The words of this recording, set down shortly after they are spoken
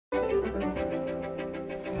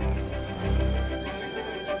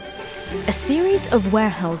A series of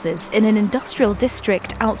warehouses in an industrial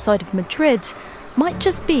district outside of Madrid might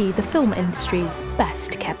just be the film industry's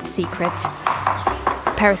best kept secret.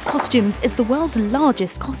 Paris Costumes is the world's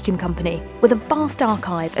largest costume company with a vast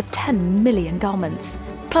archive of 10 million garments.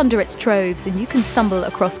 Plunder its troves and you can stumble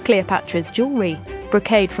across Cleopatra's jewellery,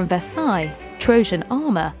 brocade from Versailles, Trojan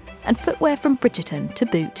armour and footwear from Bridgerton to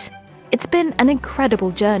boot. It's been an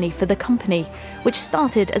incredible journey for the company, which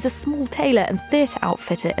started as a small tailor and theatre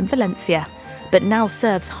outfitter in Valencia, but now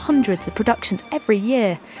serves hundreds of productions every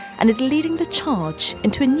year and is leading the charge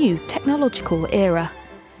into a new technological era.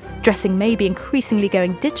 Dressing may be increasingly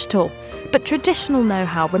going digital, but traditional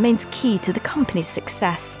know-how remains key to the company's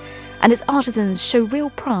success, and its artisans show real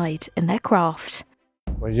pride in their craft.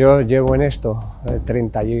 Pues yo llevo en esto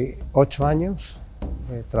 38 años.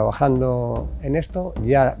 Trabajando en esto,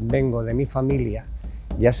 ya vengo de mi familia,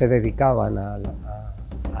 ya se dedicaban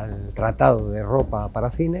al tratado de ropa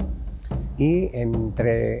para cine y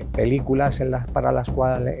entre películas para las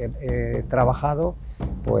cuales he trabajado,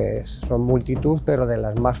 pues son multitud, pero de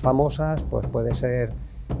las más famosas pues puede ser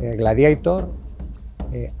Gladiator,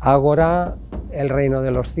 Ágora, El Reino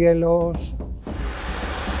de los Cielos.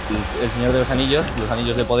 El Señor de los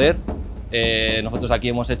Anillos de Poder. Nosotros aquí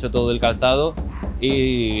hemos hecho todo el calzado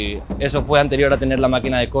y eso fue anterior a tener la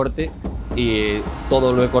máquina de corte y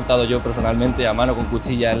todo lo he cortado yo personalmente a mano con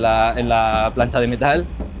cuchilla en la plancha de metal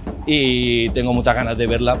y tengo muchas ganas de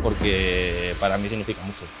verla porque para mí significa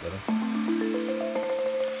mucho. Claro.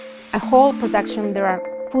 A whole production, there are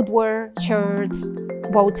footwear, shirts,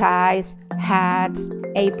 bow ties, hats,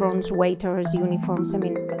 aprons, waiters, uniforms. I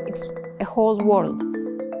mean, it's a whole world.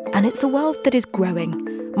 And it's a world that is growing.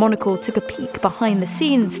 Monocle took a peek behind the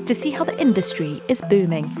scenes to see how the industry is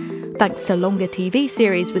booming, thanks to longer TV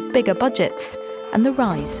series with bigger budgets and the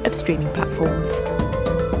rise of streaming platforms.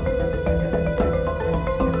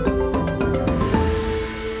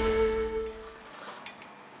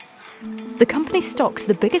 The company stocks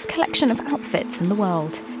the biggest collection of outfits in the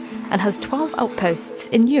world and has 12 outposts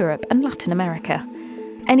in Europe and Latin America.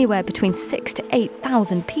 Anywhere between 6,000 to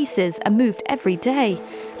 8,000 pieces are moved every day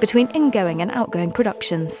between ingoing and outgoing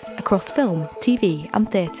productions across film, TV and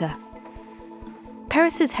theatre.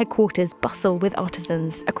 Paris's headquarters bustle with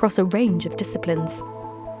artisans across a range of disciplines.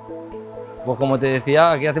 Pues como te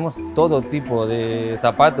decía, aquí hacemos todo tipo de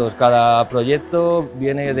zapatos. Cada proyecto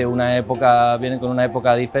viene con una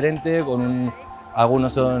época diferente,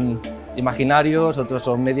 algunos son imaginarios, otros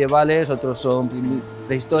son medievales, otros son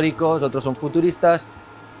prehistóricos, otros son futuristas.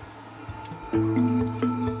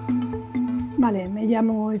 Vale, me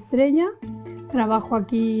llamo Estrella, trabajo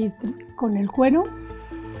aquí con el cuero.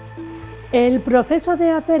 El proceso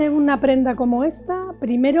de hacer una prenda como esta,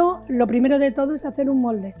 lo primero de todo es hacer un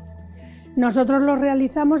molde. Nosotros lo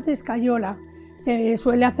realizamos de escayola. Se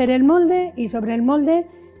suele hacer el molde y sobre el molde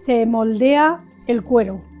se moldea el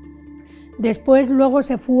cuero. Después luego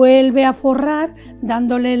se vuelve a forrar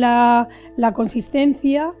dándole la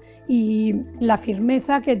consistencia y la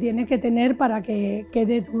firmeza que tiene que tener para que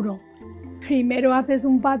quede duro. Primero haces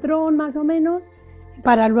un patrón más o menos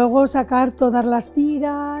para luego sacar todas las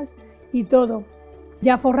tiras y todo.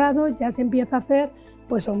 Ya forrado ya se empieza a hacer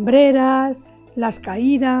pues hombreras, las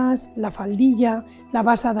caídas, la faldilla, la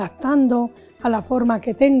vas adaptando a la forma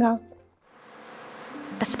que tenga.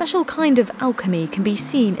 A special kind of alchemy can be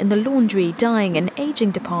seen in the laundry, dyeing and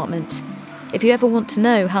ageing department. If you ever want to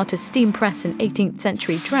know how to steam press an 18th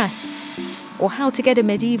century dress, or how to get a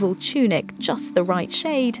medieval tunic just the right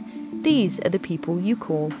shade, these are the people you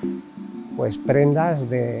call. Pues prendas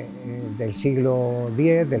del siglo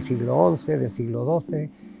X, del siglo XI, del siglo XII,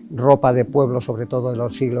 ropa de pueblo sobre todo de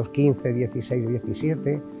los siglos XV, XVI,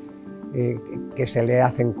 XVII, que se le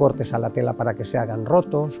hacen cortes a la tela para que se hagan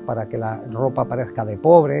rotos, para que la ropa parezca de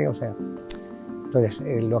pobre, o sea. Entonces,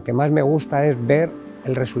 lo que más me gusta es ver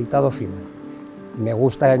el resultado final. Me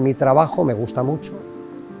gusta en mi trabajo, me gusta mucho,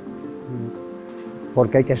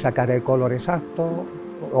 porque hay que sacar el color exacto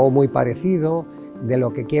o muy parecido de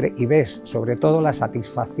lo que quiere y ves sobre todo la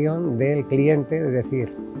satisfacción del cliente de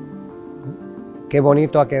decir qué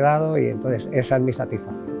bonito ha quedado y entonces esa es mi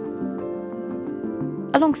satisfacción.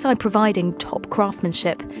 Alongside providing top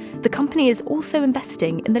craftsmanship, the company is also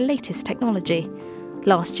investing in the latest technology.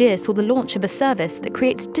 Last year saw the launch of a service that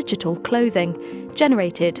creates digital clothing,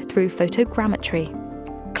 generated through photogrammetry.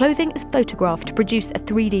 Clothing is photographed to produce a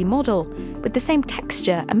 3D model with the same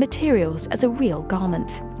texture and materials as a real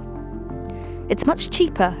garment. It's much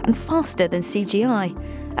cheaper and faster than CGI,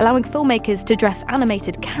 allowing filmmakers to dress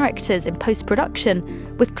animated characters in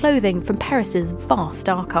post-production with clothing from Paris's vast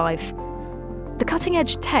archive. The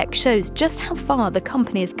cutting-edge tech shows just how far the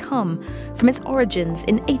company has come from its origins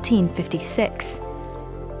in 1856.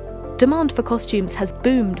 Demand for costumes has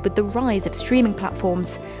boomed with the rise of streaming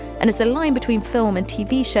platforms, and as the line between film and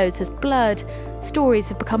TV shows has blurred, stories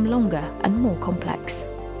have become longer and more complex.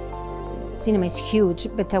 Cinema is huge,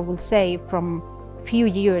 but I will say from few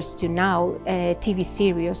years to now, TV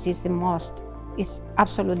series is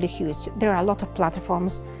absolutely huge. There are a lot of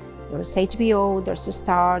platforms. There's HBO, there's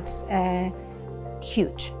Starz,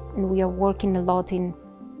 huge. And we are working a lot in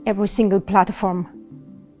every single platform.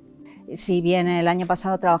 Si bien el año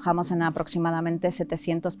pasado trabajamos en aproximadamente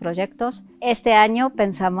 700 proyectos, este año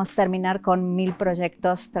pensamos terminar con 1000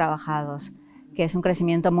 proyectos trabajados, que es un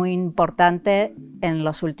crecimiento muy importante en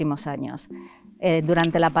los últimos años.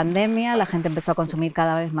 Durante la pandemia la gente empezó a consumir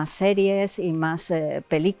cada vez más series y más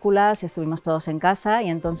películas, estuvimos todos en casa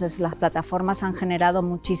y entonces las plataformas han generado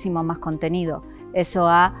muchísimo más contenido. Eso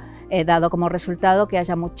ha dado como resultado que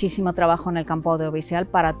haya muchísimo trabajo en el campo audiovisual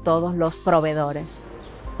para todos los proveedores.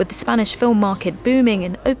 With the Spanish film market booming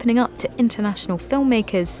and opening up to international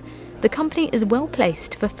filmmakers, the company is well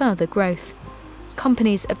placed for further growth.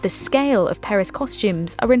 Companies of the scale of Paris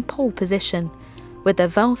Costumes are in pole position, with their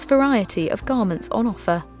vast variety of garments on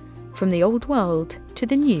offer, from the old world to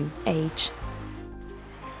the new age.